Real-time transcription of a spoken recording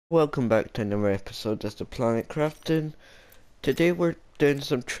Welcome back to another episode of the Planet Crafting. Today we're doing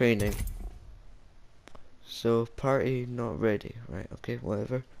some training. So party not ready, right? Okay,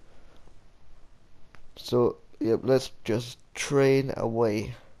 whatever. So yep, let's just train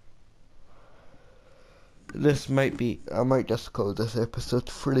away. This might be, I might just call this episode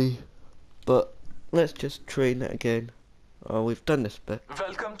 3, but let's just train it again. Oh, we've done this bit.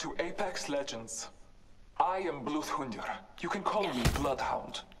 Welcome to Apex Legends. I am Bloodhunter. You can call me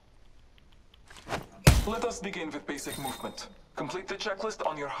Bloodhound. Let us begin with basic movement. Complete the checklist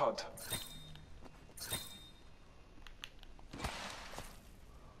on your HUD.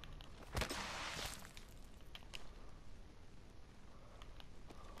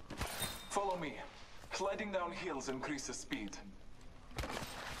 Follow me. Sliding down hills increases speed.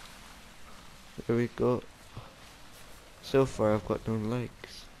 There we go. So far I've got no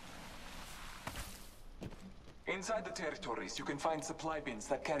legs. Inside the territories, you can find supply bins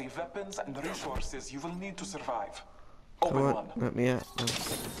that carry weapons and resources you will need to survive. Open Come on, one. let me out. No.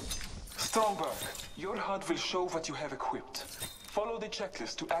 Strongberg, your HUD will show what you have equipped. Follow the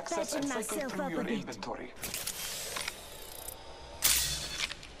checklist to access and cycle through your inventory.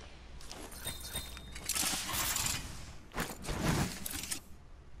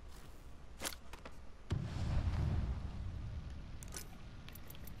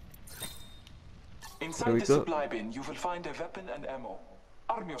 Inside the supply bin, you will find a weapon and ammo.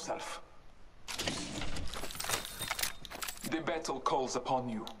 Arm yourself. The battle calls upon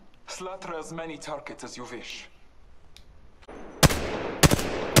you. Slaughter as many targets as you wish.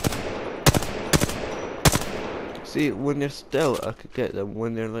 See, when they're still, I could get them.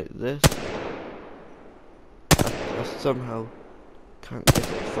 When they're like this, I somehow can't get it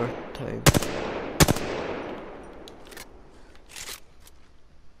first time.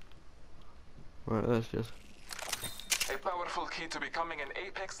 Right, let's just... A powerful key to becoming an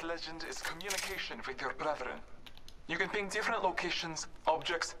Apex Legend is communication with your brethren. You can ping different locations,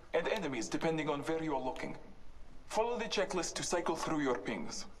 objects, and enemies depending on where you're looking. Follow the checklist to cycle through your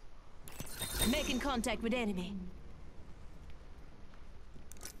pings. Making contact with enemy.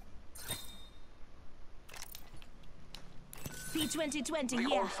 P2020 The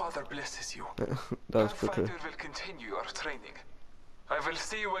here. All-Father blesses you. That's quicker. Pathfinder will continue your training. I will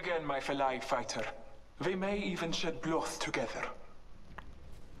see you again, my fellow fighter. We may even shed blood together.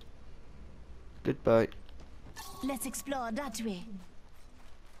 Goodbye. Let's explore that way.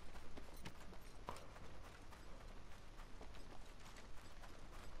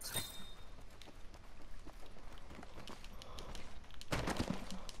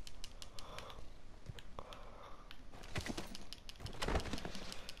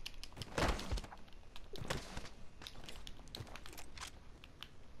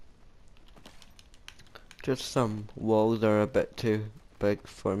 Just some walls are a bit too big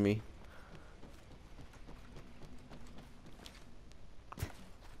for me.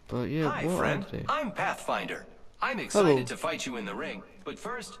 But yeah, Hi, what friend. are they? I'm Pathfinder. I'm excited Hello. to fight you in the ring, but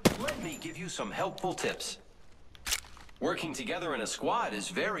first, let me give you some helpful tips. Working together in a squad is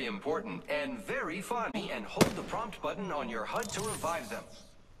very important and very fun, and hold the prompt button on your HUD to revive them.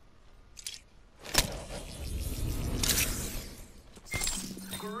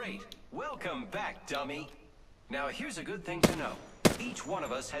 Great. Welcome back, dummy. Now here's a good thing to know. Each one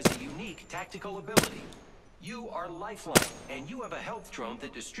of us has a unique tactical ability. You are Lifeline, and you have a health drone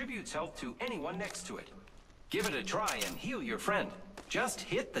that distributes health to anyone next to it. Give it a try and heal your friend. Just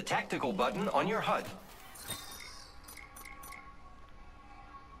hit the tactical button on your HUD.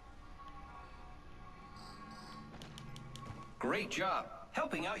 Great job.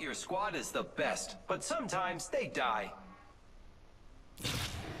 Helping out your squad is the best, but sometimes they die.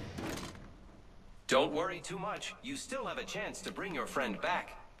 Don't worry too much. You still have a chance to bring your friend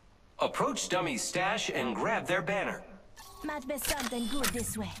back. Approach Dummy's stash and grab their banner. Might be something good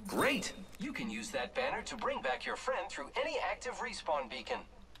this way. Great! You can use that banner to bring back your friend through any active respawn beacon.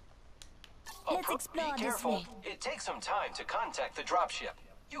 Let's explore Be this careful. way. It takes some time to contact the dropship.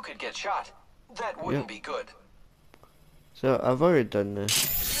 You could get shot. That wouldn't be good. So I've already done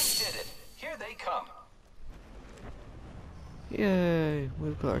this. You did it. Here they come. Yay,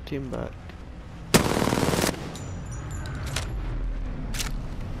 we've got our team back.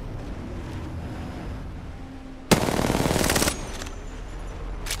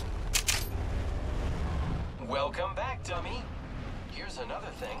 Welcome back, dummy. Here's another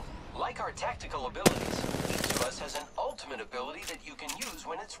thing. Like our tactical abilities, each of us has an ultimate ability that you can use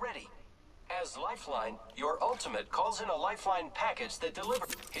when it's ready. As Lifeline, your ultimate calls in a Lifeline package that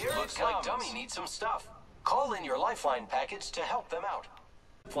delivers. Here looks like Dummy needs some stuff. Call in your Lifeline package to help them out.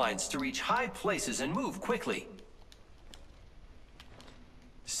 Lifelines to reach high places and move quickly.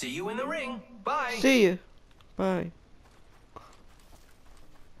 See you in the ring. Bye. See you. Bye.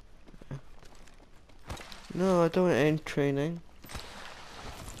 No, I don't want to end training.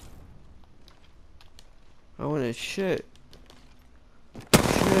 I want to shoot.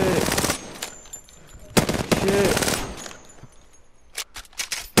 Shoot. Shoot.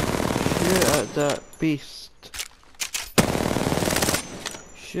 Shoot at that beast.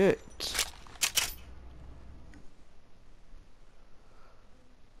 Shoot.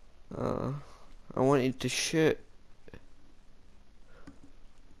 I wanted to shoot.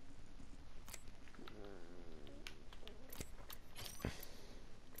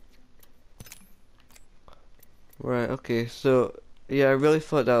 Right, okay, so yeah, I really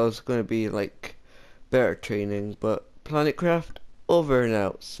thought that was going to be like better training, but Planetcraft over and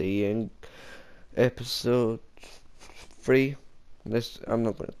out. Seeing episode 3. I'm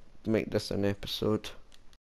not going to make this an episode.